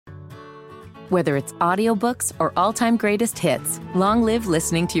Whether it's audiobooks or all-time greatest hits, long live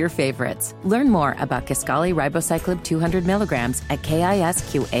listening to your favorites. Learn more about Kisqali Ribociclib 200 milligrams at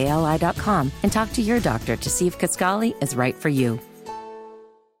KISQALI.com and talk to your doctor to see if Kisqali is right for you.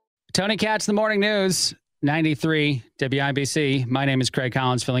 Tony Katz, the Morning News, 93 WIBC. My name is Craig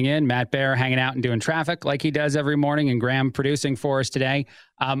Collins filling in. Matt Baer hanging out and doing traffic like he does every morning, and Graham producing for us today.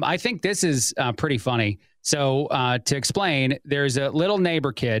 I think this is pretty funny. So to explain, there's a little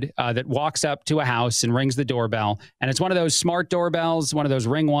neighbor kid that walks up to a house and rings the doorbell. And it's one of those smart doorbells, one of those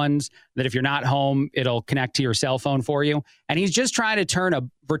Ring ones that if you're not home, it'll connect to your cell phone for you. And he's just trying to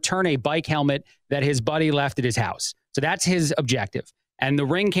return a bike helmet that his buddy left at his house. So that's his objective. And the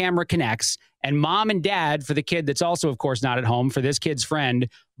Ring camera connects, and mom and dad, for the kid that's also, of course, not at home, for this kid's friend,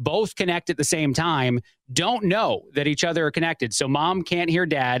 both connect at the same time, don't know that each other are connected. So mom can't hear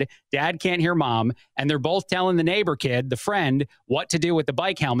dad, dad can't hear mom, and they're both telling the neighbor kid, the friend, what to do with the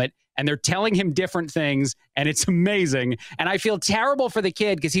bike helmet, and they're telling him different things, and it's amazing. And I feel terrible for the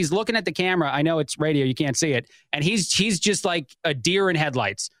kid because he's looking at the camera. I know it's radio, you can't see it, and he's just like a deer in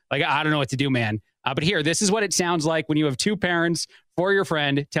headlights. Like, I don't know what to do, man. But here, this is what it sounds like when you have two parents for your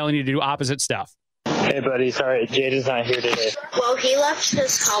friend telling you to do opposite stuff. Hey, buddy. Sorry, Jade is not here today. Well, he left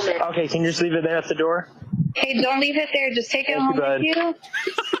his helmet. Okay, can you just leave it there at the door? Hey, don't leave it there. Just take it home with you.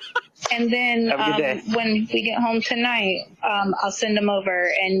 And then Have a good day. when we get home tonight, I'll send him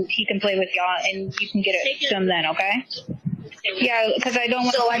over, and he can play with y'all, and you can get it to him then, okay? Yeah, because I don't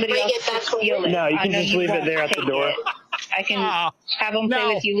want somebody else to steal it. No, you can just leave it there at the door. It. I can have him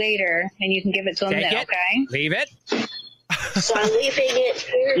play with you later, and you can give it to him then, okay? Leave it. So I'm leaving it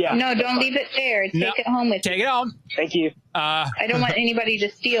here? Yeah. No, don't leave it there. Take it home with you. Take it home. Thank you. I don't want anybody to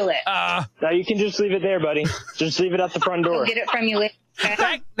steal it. No, you can just leave it there, buddy. Just leave it at the front door. I'll get it from you later.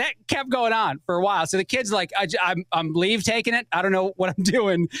 Okay? That kept going on for a while. So the kid's like, I'm leave taking it. I don't know what I'm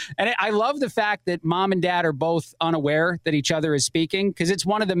doing. And I love the fact that mom and dad are both unaware that each other is speaking, because it's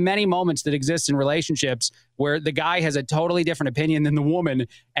one of the many moments that exists in relationships where the guy has a totally different opinion than the woman.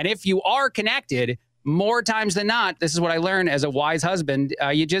 And if you are connected, more times than not, this is what I learned as a wise husband,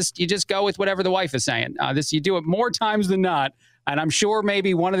 you just go with whatever the wife is saying. You do it more times than not. And I'm sure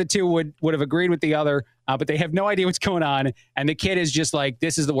maybe one of the two would have agreed with the other, but they have no idea what's going on. And the kid is just like,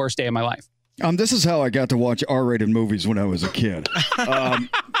 this is the worst day of my life. This is how I got to watch R-rated movies when I was a kid.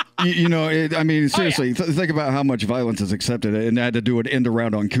 Seriously, think about how much violence is accepted, and I had to do an end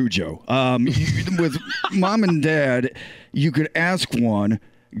around on Cujo. With mom and dad, you could ask one,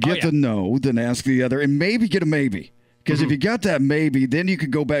 get the no, then ask the other, and maybe get a maybe. Because if you got that maybe, then you could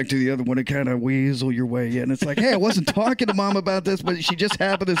go back to the other one and kind of weasel your way in. It's like, hey, I wasn't talking to mom about this, but she just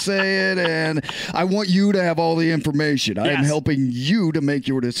happened to say it, and I want you to have all the information. I am helping you to make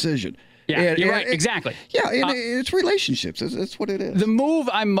your decision. Yeah, you're right. Exactly. Yeah, and it's relationships. It's what it is. The move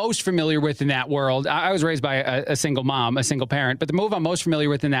I'm most familiar with in that world, I was raised by a single mom, a single parent, but the move I'm most familiar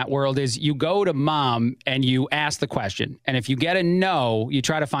with in that world is you go to mom and you ask the question. And if you get a no, you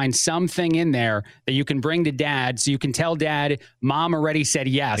try to find something in there that you can bring to dad so you can tell dad, mom already said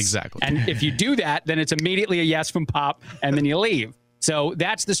yes. Exactly. And if you do that, then it's immediately a yes from pop, and then you leave. So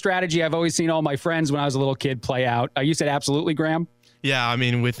that's the strategy I've always seen all my friends when I was a little kid play out. You said absolutely, Graham? Yeah, I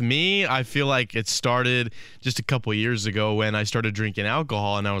mean, with me, I feel like it started just a couple of years ago when I started drinking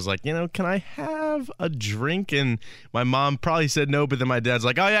alcohol, and I was like, can I have a drink? And my mom probably said no, but then my dad's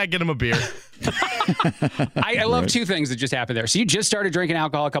like, oh, yeah, get him a beer. I love two things that just happened there. So you just started drinking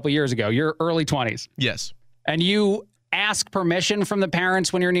alcohol a couple of years ago. You're early 20s. Yes. And you ask permission from the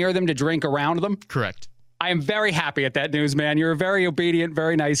parents when you're near them to drink around them? Correct. I am very happy at that news, man. You're a very obedient,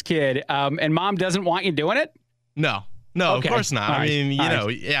 very nice kid. And mom doesn't want you doing it? No. No, Okay. Of course not. All I right. mean, All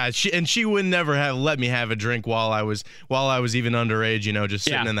right. yeah, she would never have let me have a drink while I was even underage, just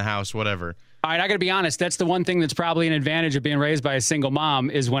sitting in the house, whatever. All right, I got to be honest. That's the one thing that's probably an advantage of being raised by a single mom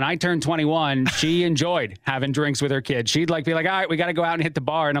is when I turned 21, she enjoyed having drinks with her kids. She'd be like, all right, we got to go out and hit the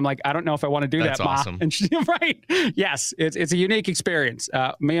bar. And I'm like, I don't know if I want to do That's that, Ma. awesome. And she's right. Yes, it's a unique experience.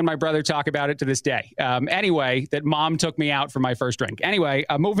 Me and my brother talk about it to this day. Anyway, that mom took me out for my first drink. Anyway,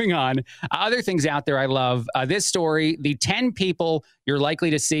 moving on. Other things out there I love. This story, the 10 people you're likely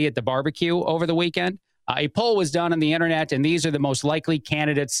to see at the barbecue over the weekend. A poll was done on the internet, and these are the most likely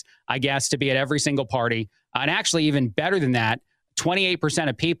candidates, I guess, to be at every single party. And actually, even better than that, 28%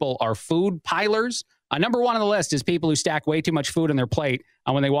 of people are food pilers. Number one on the list is people who stack way too much food on their plate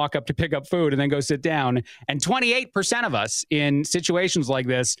when they walk up to pick up food and then go sit down. And 28% of us in situations like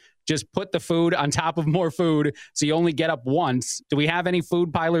this just put the food on top of more food, so you only get up once. Do we have any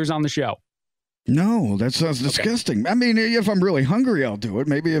food pilers on the show? No, that sounds disgusting. I mean, if I'm really hungry, I'll do it.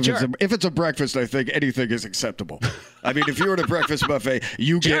 Maybe if it's a breakfast, I think anything is acceptable. I mean, if you're at a breakfast buffet,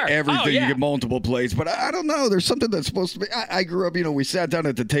 you get everything. You get multiple plates. But I don't know. There's something that's supposed to be. I grew up, we sat down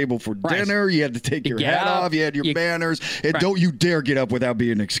at the table for dinner. You had to take your hat off. You had your manners. And don't you dare get up without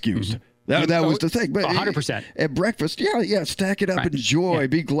being excused. That was the thing. But 100%. At breakfast, stack it up, enjoy,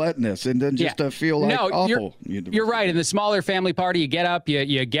 be gluttonous, and then just feel like awful. You're right. In the smaller family party, you get up,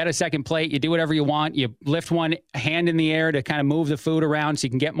 you get a second plate, you do whatever you want, you lift one hand in the air to kind of move the food around so you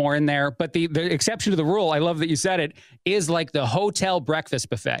can get more in there. But the exception to the rule, I love that you said it, is like the hotel breakfast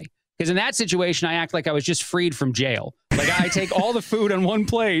buffet. Because in that situation, I act like I was just freed from jail. Like I take all the food on one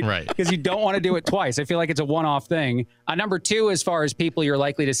plate because you don't want to do it twice. I feel like it's a one-off thing. Number two, as far as people you're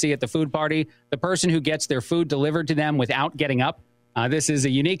likely to see at the food party, the person who gets their food delivered to them without getting up. This is a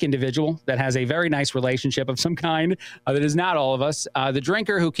unique individual that has a very nice relationship of some kind that is not all of us. The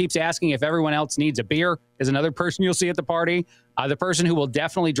drinker who keeps asking if everyone else needs a beer is another person you'll see at the party. The person who will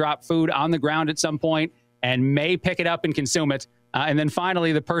definitely drop food on the ground at some point and may pick it up and consume it. And then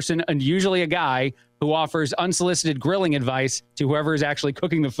finally, the person, and usually a guy, who offers unsolicited grilling advice to whoever is actually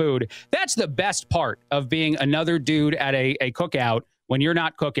cooking the food. That's the best part of being another dude at a cookout when you're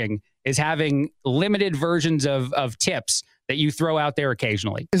not cooking, is having limited versions of tips that you throw out there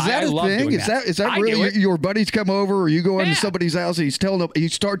occasionally. Is that a thing? Is that really your buddies come over or you go into somebody's house and you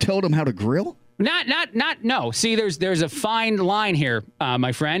start telling them how to grill? No. See, there's a fine line here,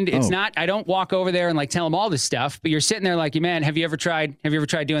 my friend. It's not, I don't walk over there and like tell them all this stuff, but you're sitting there like, man, have you ever tried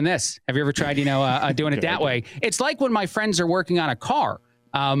doing this? Have you ever tried, doing it that way? It's like when my friends are working on a car,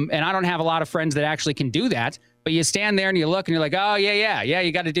 and I don't have a lot of friends that actually can do that, but you stand there and you look and you're like, oh yeah,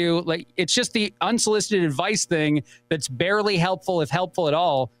 you got to do, like, it's just the unsolicited advice thing that's barely helpful, if helpful at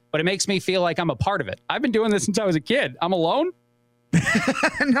all, but it makes me feel like I'm a part of it. I've been doing this since I was a kid. I'm alone.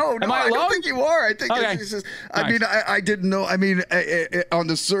 No, Am I don't think you are. I think it's just, I didn't know. I mean, on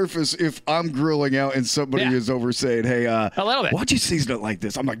the surface, if I'm grilling out and somebody is over saying, hey, a little bit, why'd you season it like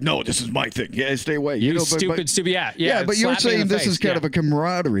this? I'm like, no, this is my thing. Yeah, stay away. Stupid. Yeah, but you're saying this is kind of a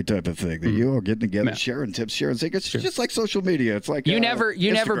camaraderie type of thing, that you all getting together, sharing tips, sharing things. It's just like social media. It's like you never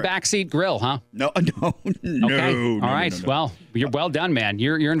backseat grill, huh? No. Okay. All right. No. Well, you're well done, man.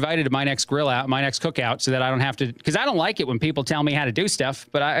 You're invited to my next cookout, so that I don't have to, because I don't like it when people tell me how to do stuff,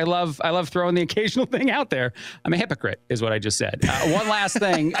 but I love throwing the occasional thing out there. I'm a hypocrite, is what I just said. One last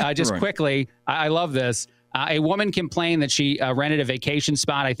thing, quickly. I love this. A woman complained that she rented a vacation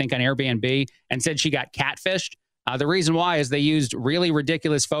spot, I think on Airbnb, and said she got catfished. The reason why is they used really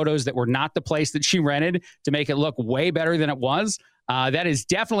ridiculous photos that were not the place that she rented to make it look way better than it was. That is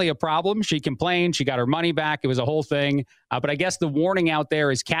definitely a problem. She complained. She got her money back. It was a whole thing. But I guess the warning out there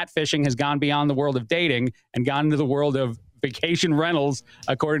is catfishing has gone beyond the world of dating and gone into the world of vacation rentals,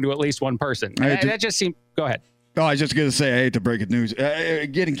 according to at least one person. That just seemed... Go ahead. Oh, I was just going to say, I hate to break it news.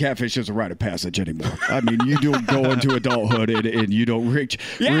 Getting catfish is a rite of passage anymore. I mean, you don't go into adulthood and you don't reach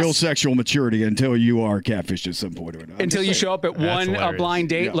real sexual maturity until you are catfished at some point or another. Until you show up at a blind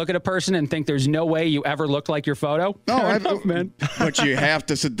date, look at a person and think there's no way you ever looked like your photo. No, man. But you have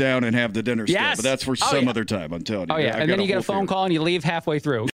to sit down and have the dinner still. But that's for some other time, I'm telling you. And then you get a phone call and you leave halfway through.